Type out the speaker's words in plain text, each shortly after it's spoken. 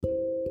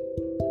Hi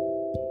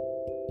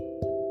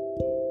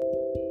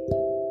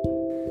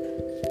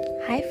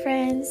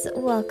friends,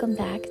 welcome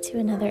back to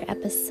another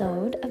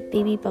episode of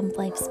Baby Bump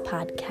Life's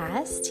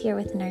podcast here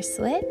with Nurse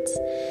Wit.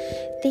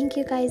 Thank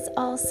you guys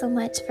all so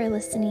much for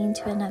listening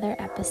to another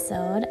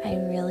episode. I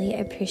really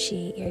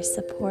appreciate your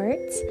support.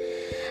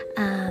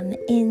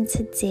 In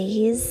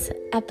today's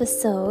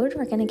episode,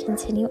 we're going to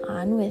continue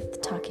on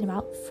with talking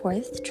about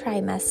fourth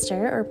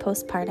trimester or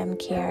postpartum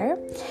care.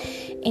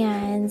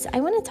 And I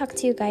want to talk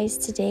to you guys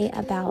today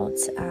about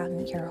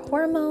your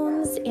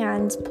hormones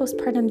and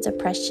postpartum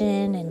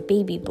depression and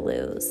baby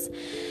blues.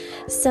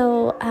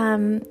 So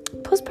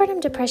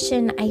postpartum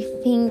depression, I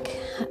think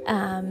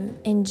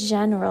in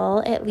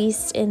general, at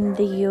least in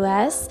the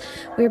US,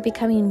 we're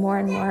becoming more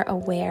and more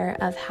aware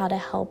of how to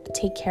help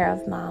take care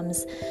of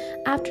moms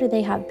after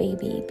they have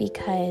baby,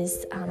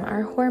 because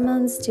our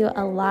hormones do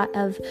a lot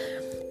of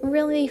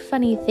really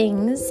funny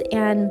things,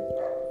 and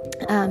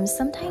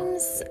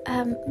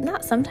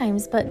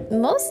but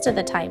most of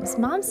the times,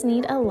 moms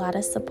need a lot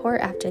of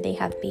support after they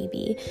have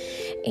baby.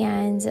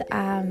 And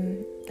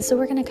so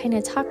we're going to kind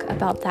of talk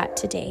about that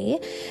today.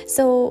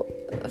 So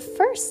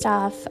first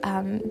off,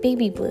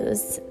 baby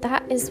blues,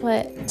 that is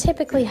what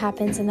typically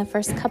happens in the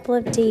first couple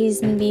of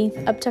days, maybe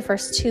up to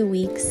first 2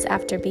 weeks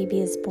after baby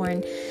is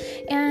born.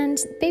 And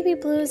baby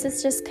blues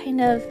is just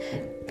kind of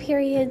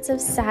periods of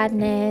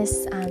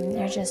sadness.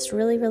 They're just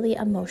really, really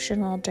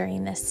emotional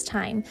during this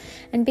time.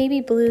 And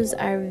baby blues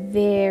are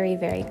very,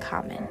 very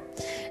common.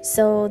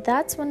 So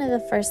that's one of the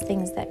first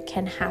things that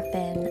can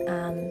happen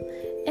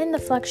in the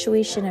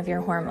fluctuation of your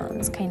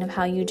hormones, kind of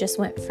how you just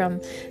went from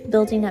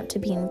building up to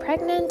being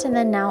pregnant, and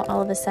then now all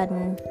of a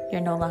sudden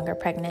you're no longer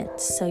pregnant.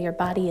 So your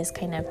body is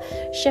kind of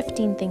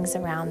shifting things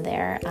around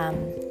there,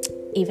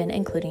 even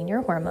including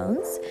your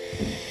hormones.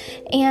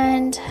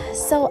 And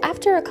so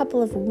after a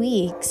couple of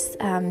weeks,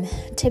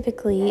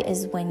 typically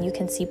is when you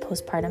can see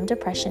postpartum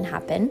depression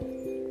happen.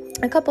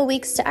 A couple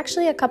weeks to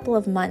actually a couple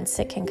of months,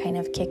 it can kind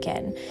of kick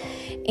in.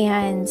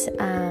 And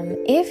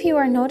if you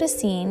are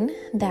noticing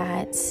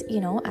that,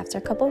 after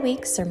a couple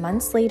weeks or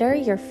months later,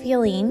 you're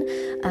feeling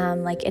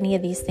like any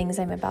of these things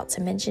I'm about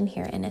to mention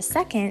here in a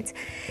second,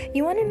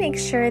 you want to make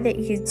sure that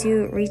you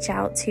do reach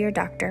out to your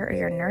doctor or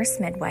your nurse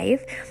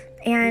midwife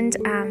and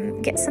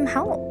get some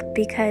help,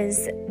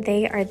 because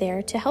they are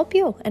there to help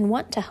you and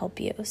want to help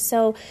you.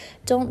 So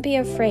don't be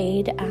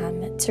afraid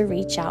to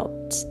reach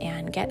out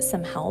and get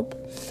some help.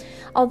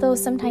 Although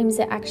sometimes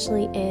it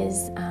actually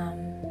is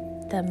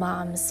the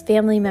mom's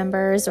family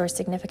members or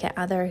significant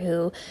other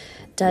who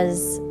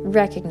does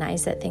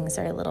recognize that things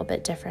are a little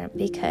bit different,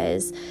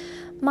 because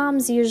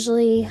moms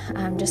usually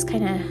just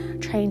kind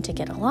of trying to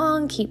get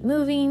along, keep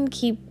moving,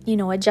 keep,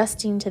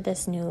 adjusting to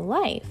this new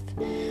life.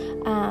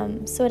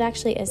 So it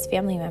actually is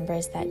family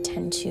members that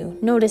tend to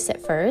notice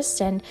it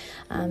first. And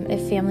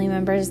if family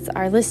members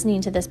are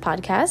listening to this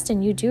podcast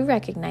and you do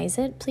recognize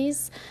it,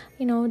 please,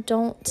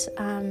 don't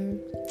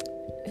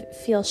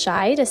feel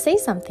shy to say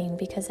something,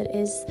 because it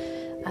is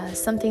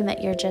something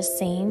that you're just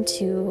saying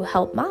to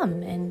help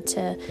mom and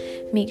to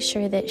make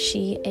sure that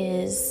she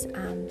is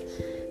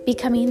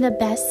becoming the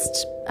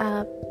best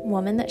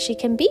woman that she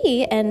can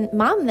be and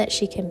mom that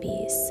she can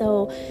be.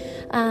 So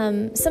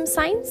some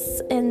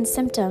signs and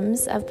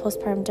symptoms of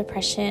postpartum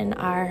depression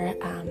are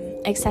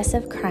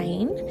excessive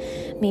crying,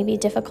 maybe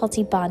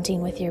difficulty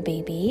bonding with your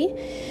baby,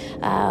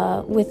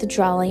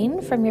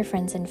 withdrawing from your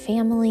friends and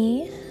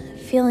family,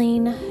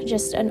 feeling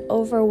just an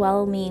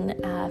overwhelming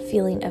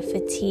feeling of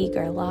fatigue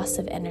or loss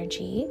of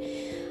energy,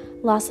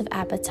 loss of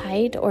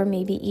appetite, or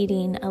maybe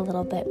eating a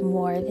little bit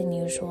more than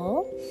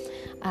usual,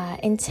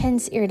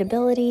 intense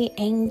irritability,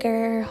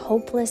 anger,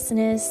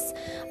 hopelessness,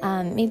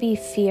 maybe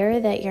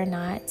fear that you're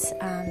not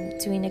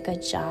doing a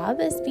good job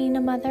as being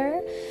a mother,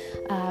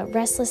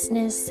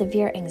 restlessness,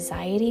 severe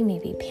anxiety,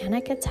 maybe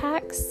panic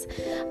attacks.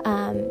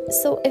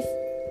 So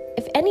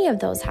if any of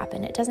those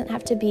happen, it doesn't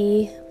have to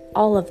be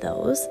all of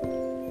those,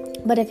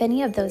 but if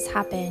any of those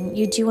happen,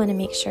 you do want to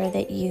make sure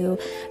that you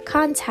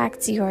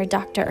contact your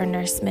doctor or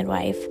nurse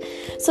midwife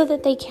so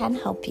that they can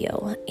help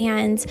you.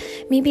 And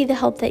maybe the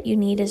help that you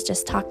need is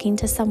just talking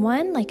to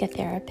someone like a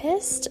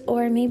therapist,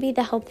 or maybe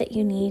the help that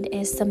you need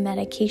is some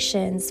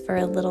medications for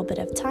a little bit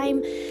of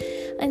time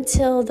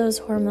until those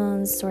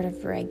hormones sort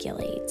of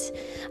regulate.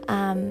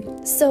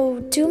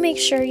 So do make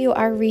sure you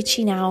are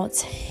reaching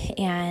out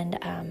and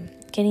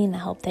getting the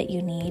help that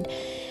you need.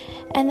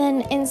 And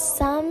then in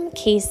some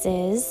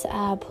cases,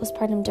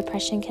 postpartum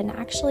depression can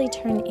actually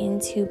turn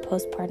into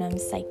postpartum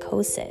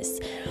psychosis.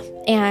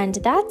 And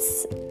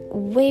that's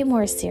way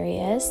more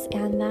serious.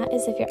 And that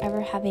is if you're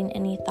ever having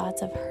any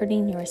thoughts of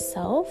hurting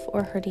yourself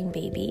or hurting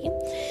baby.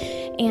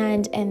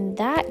 And in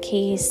that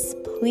case,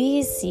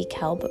 please seek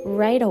help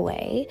right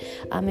away.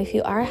 If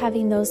you are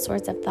having those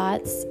sorts of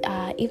thoughts,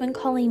 even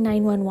calling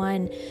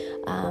 911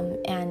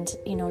 and,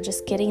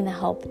 just getting the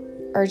help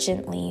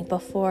urgently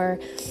before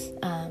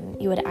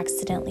you would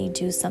accidentally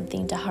do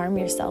something to harm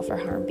yourself or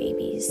harm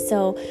babies.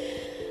 So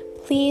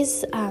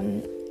please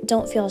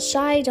don't feel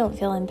shy, don't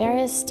feel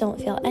embarrassed,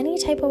 don't feel any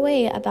type of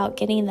way about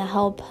getting the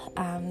help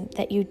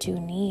that you do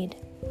need.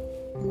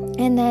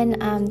 And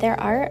then there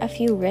are a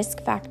few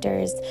risk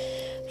factors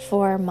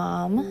for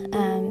mom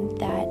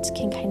that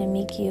can kind of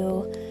make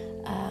you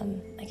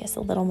a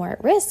little more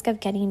at risk of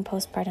getting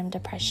postpartum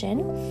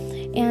depression.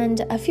 And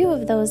a few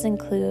of those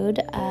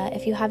include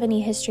if you have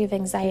any history of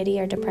anxiety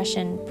or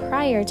depression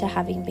prior to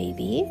having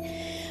baby,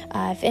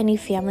 if any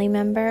family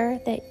member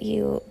that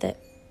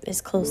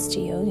is close to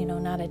you,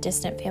 not a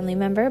distant family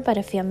member, but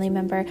a family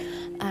member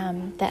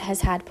that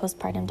has had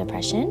postpartum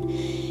depression,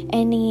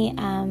 any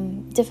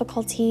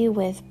difficulty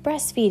with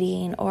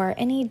breastfeeding, or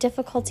any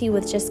difficulty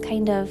with just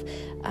kind of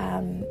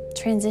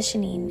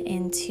transitioning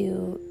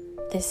into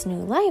this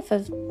new life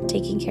of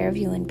taking care of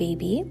you and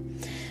baby.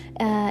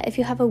 If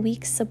you have a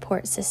weak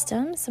support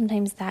system,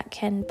 sometimes that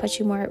can put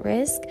you more at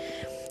risk.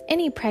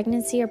 Any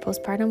pregnancy or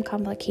postpartum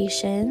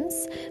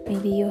complications,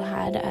 maybe you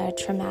had a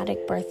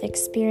traumatic birth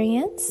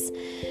experience.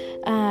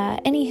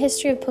 Any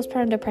history of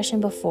postpartum depression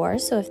before,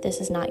 so if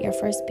this is not your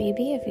first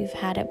baby, if you've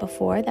had it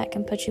before, that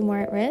can put you more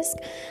at risk.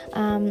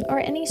 Or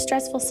any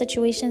stressful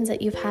situations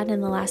that you've had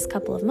in the last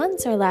couple of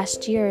months or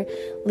last year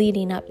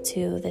leading up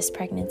to this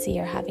pregnancy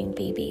or having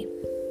baby.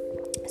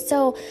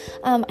 So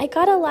I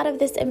got a lot of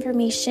this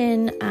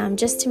information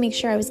just to make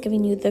sure I was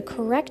giving you the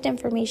correct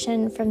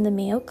information from the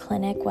Mayo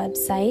Clinic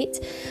website.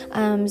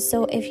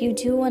 So if you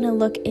do want to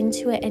look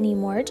into it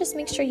anymore, just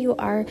make sure you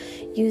are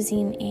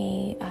using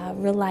a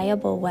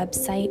reliable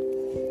website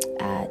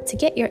to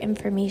get your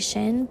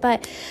information.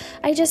 But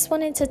I just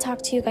wanted to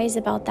talk to you guys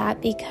about that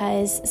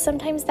because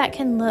sometimes that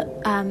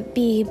can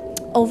be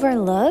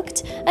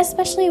overlooked,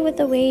 especially with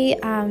the way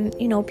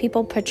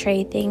people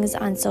portray things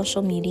on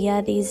social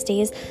media these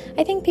days.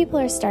 I think people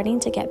are starting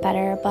to get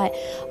better, but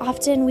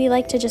often we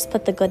like to just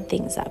put the good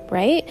things up,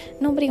 right?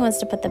 Nobody wants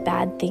to put the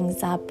bad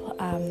things up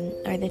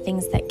or the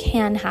things that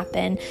can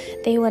happen.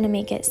 They want to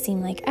make it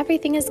seem like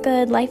everything is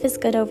good, life is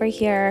good over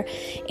here,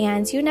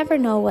 and you never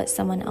know what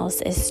someone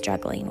else is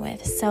struggling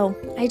with. So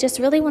I just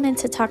really wanted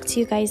to talk to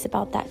you guys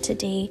about that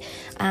today.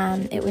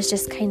 It was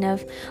just kind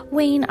of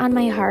weighing on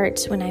my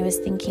heart when I was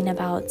thinking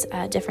about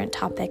different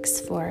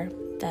topics for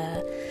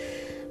the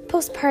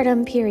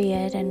postpartum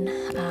period and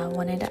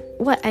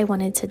what I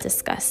wanted to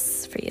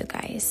discuss for you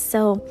guys.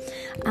 So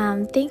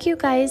thank you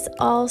guys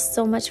all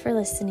so much for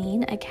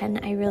listening. Again,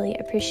 I really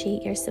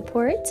appreciate your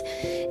support.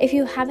 If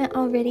you haven't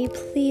already,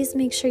 please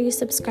make sure you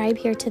subscribe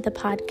here to the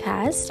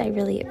podcast. I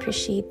really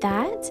appreciate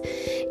that.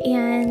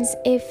 And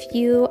if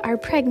you are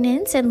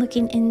pregnant and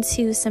looking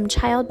into some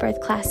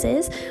childbirth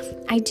classes,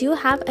 I do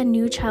have a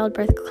new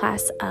childbirth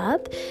class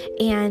up,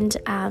 and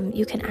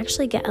you can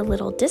actually get a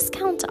little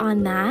discount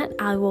on that.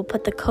 I will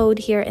put the code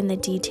here in the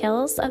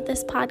details of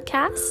this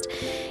podcast.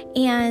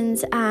 And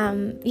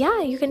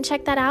you can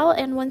check that out.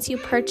 And once you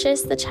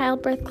purchase the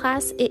childbirth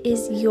class, it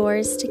is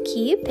yours to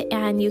keep,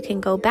 and you can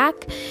go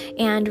back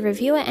and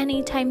review it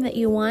anytime that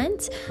you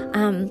want.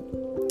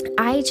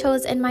 I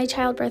chose in my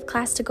childbirth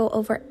class to go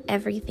over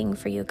everything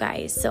for you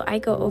guys. So I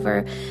go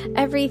over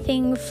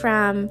everything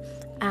from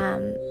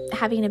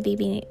having a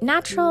baby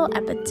natural,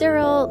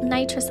 epidural,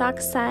 nitrous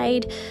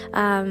oxide,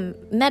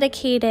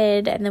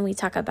 medicated, and then we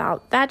talk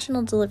about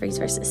vaginal deliveries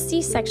versus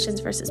C-sections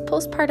versus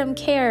postpartum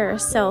care.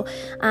 So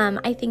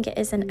I think it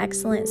is an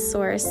excellent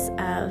source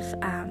of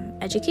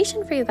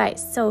education for you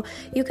guys. So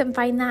you can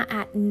find that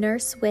at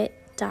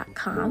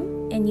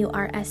nursewhit.com,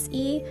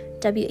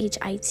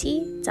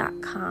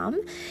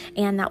 nursewhit.com,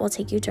 and that will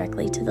take you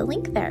directly to the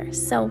link there.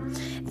 So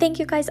thank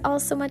you guys all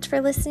so much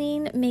for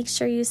listening. Make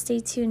sure you stay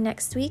tuned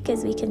next week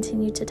as we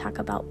continue to talk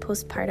about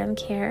postpartum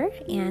care,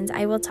 and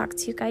I will talk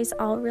to you guys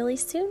all really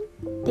soon.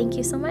 Thank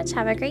you so much.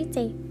 Have a great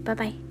day.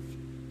 Bye-bye.